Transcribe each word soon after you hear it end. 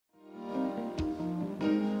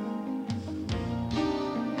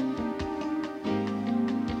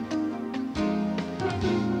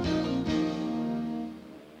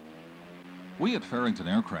We at Farrington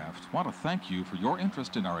Aircraft want to thank you for your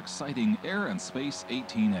interest in our exciting Air and Space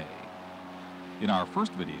 18A. In our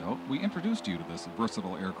first video, we introduced you to this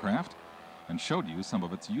versatile aircraft and showed you some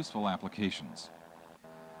of its useful applications.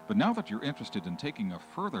 But now that you're interested in taking a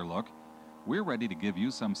further look, we're ready to give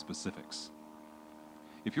you some specifics.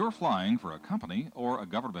 If you're flying for a company or a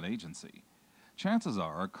government agency, chances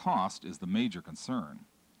are cost is the major concern.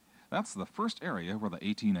 That's the first area where the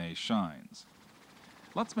 18A shines.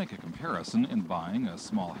 Let's make a comparison in buying a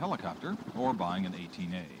small helicopter or buying an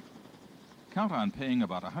 18A. Count on paying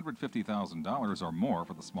about $150,000 or more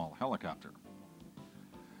for the small helicopter.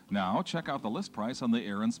 Now check out the list price on the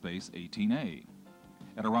Air and Space 18A.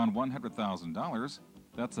 At around $100,000,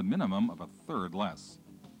 that's a minimum of a third less.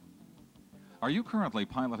 Are you currently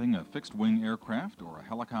piloting a fixed-wing aircraft or a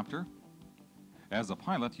helicopter? As a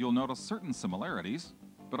pilot, you'll notice certain similarities,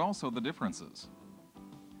 but also the differences.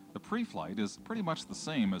 The pre-flight is pretty much the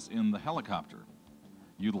same as in the helicopter.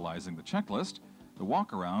 Utilizing the checklist, the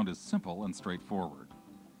walk-around is simple and straightforward.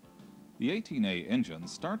 The 18A engine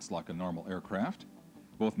starts like a normal aircraft,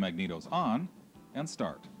 both magnetos on and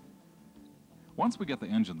start. Once we get the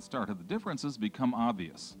engine started, the differences become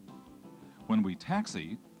obvious. When we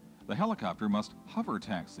taxi, the helicopter must hover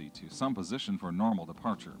taxi to some position for normal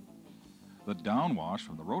departure. The downwash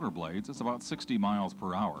from the rotor blades is about 60 miles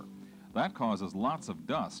per hour. That causes lots of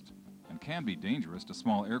dust and can be dangerous to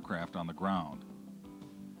small aircraft on the ground.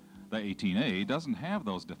 The 18A doesn't have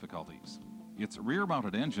those difficulties. Its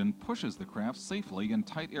rear-mounted engine pushes the craft safely in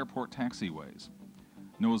tight airport taxiways.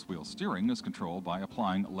 Nose wheel steering is controlled by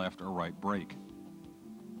applying left or right brake.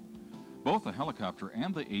 Both the helicopter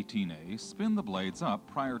and the 18A spin the blades up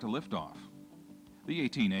prior to liftoff. The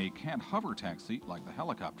 18A can't hover taxi like the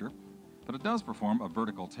helicopter, but it does perform a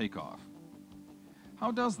vertical takeoff. How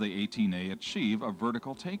does the 18A achieve a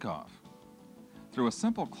vertical takeoff? Through a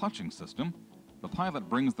simple clutching system, the pilot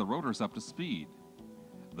brings the rotors up to speed.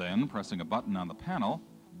 Then, pressing a button on the panel,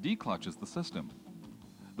 declutches the system.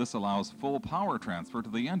 This allows full power transfer to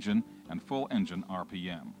the engine and full engine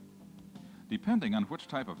RPM. Depending on which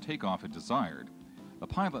type of takeoff is desired, the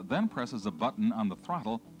pilot then presses a button on the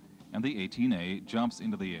throttle and the 18A jumps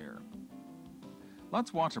into the air.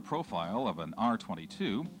 Let's watch a profile of an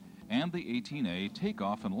R-22 and the 18A take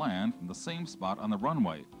off and land from the same spot on the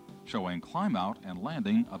runway, showing climb out and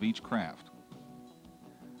landing of each craft.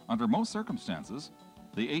 Under most circumstances,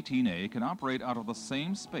 the 18A can operate out of the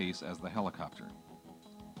same space as the helicopter.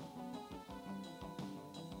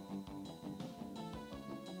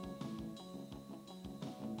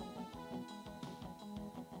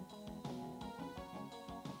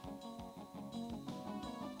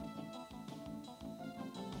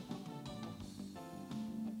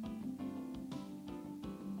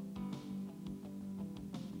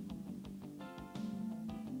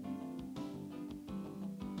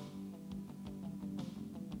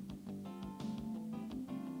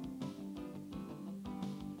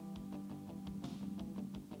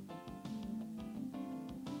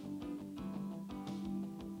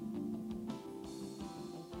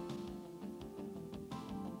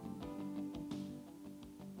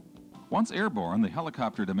 Once airborne, the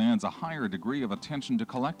helicopter demands a higher degree of attention to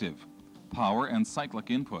collective, power, and cyclic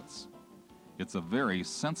inputs. It's a very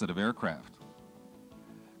sensitive aircraft.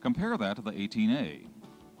 Compare that to the 18A.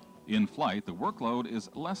 In flight, the workload is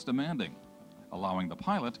less demanding, allowing the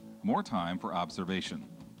pilot more time for observation.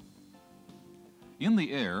 In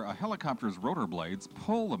the air, a helicopter's rotor blades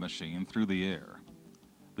pull the machine through the air.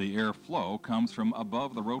 The air flow comes from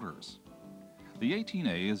above the rotors. The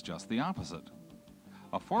 18A is just the opposite.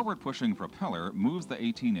 A forward-pushing propeller moves the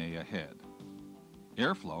 18A ahead.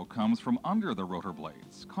 Airflow comes from under the rotor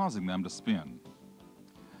blades, causing them to spin.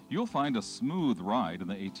 You'll find a smooth ride in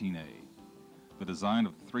the 18A. The design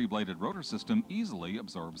of the three-bladed rotor system easily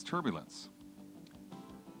absorbs turbulence.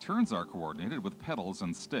 Turns are coordinated with pedals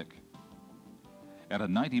and stick. At a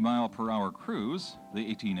 90-mile-per-hour cruise,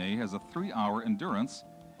 the 18A has a 3-hour endurance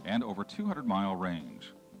and over 200-mile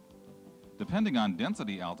range. Depending on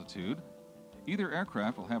density altitude, either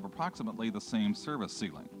aircraft will have approximately the same service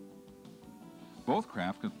ceiling. Both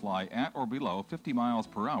craft can fly at or below 50 miles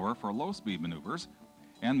per hour for low-speed maneuvers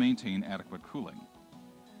and maintain adequate cooling.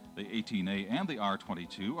 The 18A and the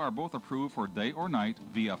R-22 are both approved for day or night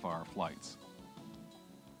VFR flights.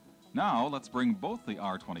 Now let's bring both the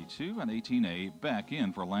R-22 and 18A back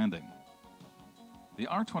in for landing. The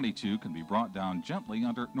R-22 can be brought down gently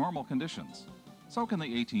under normal conditions. So can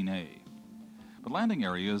the 18A. But landing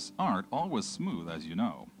areas aren't always smooth, as you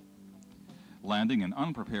know. Landing in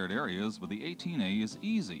unprepared areas with the 18A is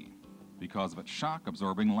easy because of its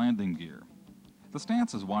shock-absorbing landing gear. The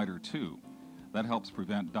stance is wider too. That helps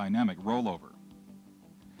prevent dynamic rollover.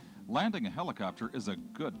 Landing a helicopter is a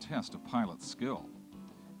good test of pilot skill.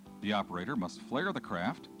 The operator must flare the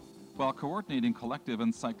craft while coordinating collective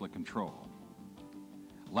and cyclic control.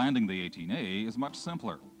 Landing the 18A is much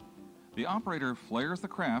simpler. The operator flares the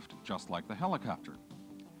craft just like the helicopter.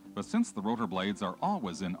 But since the rotor blades are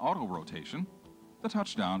always in auto rotation, the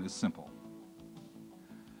touchdown is simple.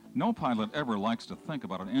 No pilot ever likes to think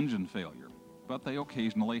about an engine failure, but they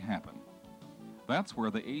occasionally happen. That's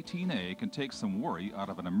where the 18A can take some worry out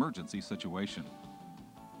of an emergency situation.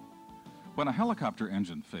 When a helicopter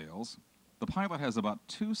engine fails, the pilot has about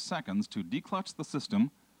 2 seconds to declutch the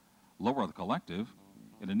system, lower the collective,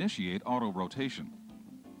 and initiate auto rotation.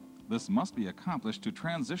 This must be accomplished to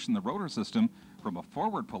transition the rotor system from a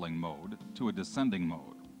forward-pulling mode to a descending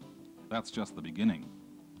mode. That's just the beginning.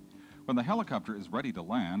 When the helicopter is ready to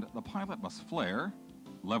land, the pilot must flare,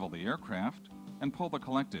 level the aircraft, and pull the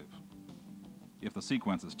collective. If the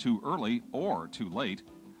sequence is too early or too late,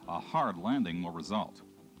 a hard landing will result.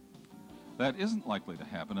 That isn't likely to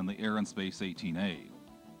happen in the Air and Space 18A.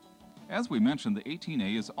 As we mentioned, the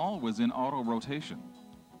 18A is always in auto rotation.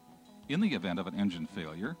 In the event of an engine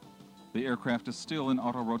failure, the aircraft is still in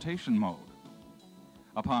auto rotation mode.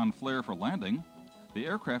 Upon flare for landing, the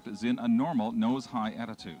aircraft is in a normal nose-high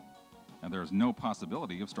attitude, and there is no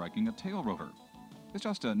possibility of striking a tail rotor. It's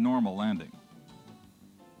just a normal landing.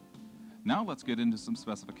 Now let's get into some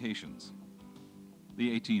specifications.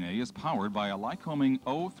 The 18A is powered by a Lycoming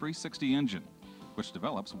O360 engine, which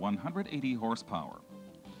develops 180 horsepower.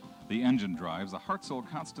 The engine drives a Hartzell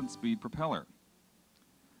constant-speed propeller.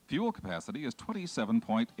 Fuel capacity is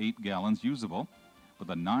 27.8 gallons usable,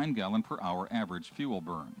 with a 9 per hour average fuel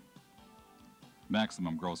burn.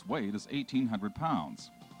 Maximum gross weight is 1,800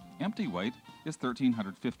 pounds. Empty weight is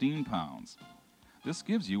 1,315 pounds. This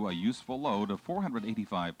gives you a useful load of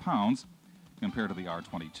 485 pounds compared to the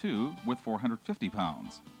R-22 with 450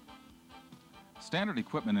 pounds. Standard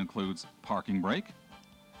equipment includes parking brake,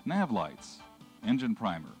 nav lights, engine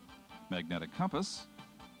primer, magnetic compass,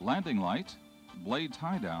 landing light, blade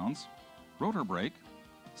tie-downs, rotor brake,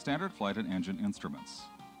 standard flight and engine instruments.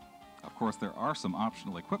 Of course, there are some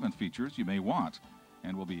optional equipment features you may want,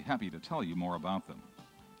 and we'll be happy to tell you more about them.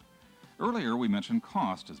 Earlier, we mentioned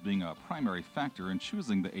cost as being a primary factor in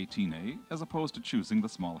choosing the 18A as opposed to choosing the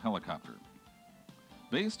small helicopter.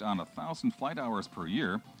 Based on 1,000 flight hours per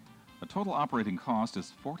year, the total operating cost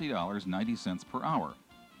is $40.90 per hour.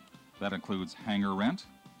 That includes hangar rent,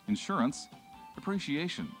 insurance,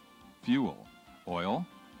 depreciation, fuel, oil,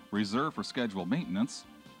 reserve for scheduled maintenance,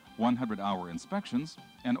 100-hour inspections,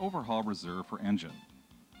 and overhaul reserve for engine.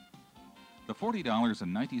 The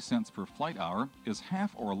 $40.90 per flight hour is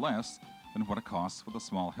half or less than what it costs with a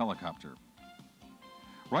small helicopter.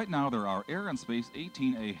 Right now, there are Air and Space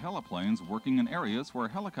 18A heliplanes working in areas where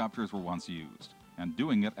helicopters were once used, and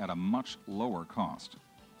doing it at a much lower cost.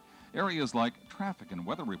 Areas like traffic and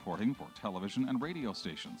weather reporting for television and radio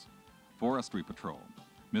stations, forestry patrol,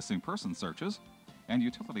 missing person searches, and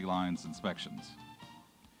utility lines inspections.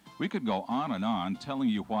 We could go on and on telling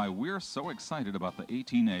you why we're so excited about the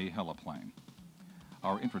 18A heliplane.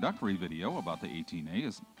 Our introductory video about the 18A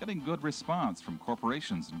is getting good response from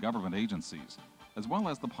corporations and government agencies, as well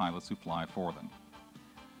as the pilots who fly for them.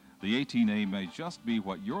 The 18A may just be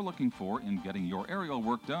what you're looking for in getting your aerial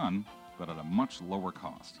work done, but at a much lower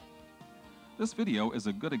cost. This video is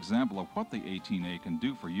a good example of what the 18A can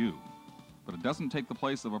do for you, but it doesn't take the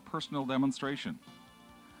place of a personal demonstration.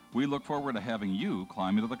 We look forward to having you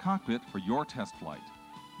climb into the cockpit for your test flight.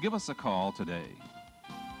 Give us a call today.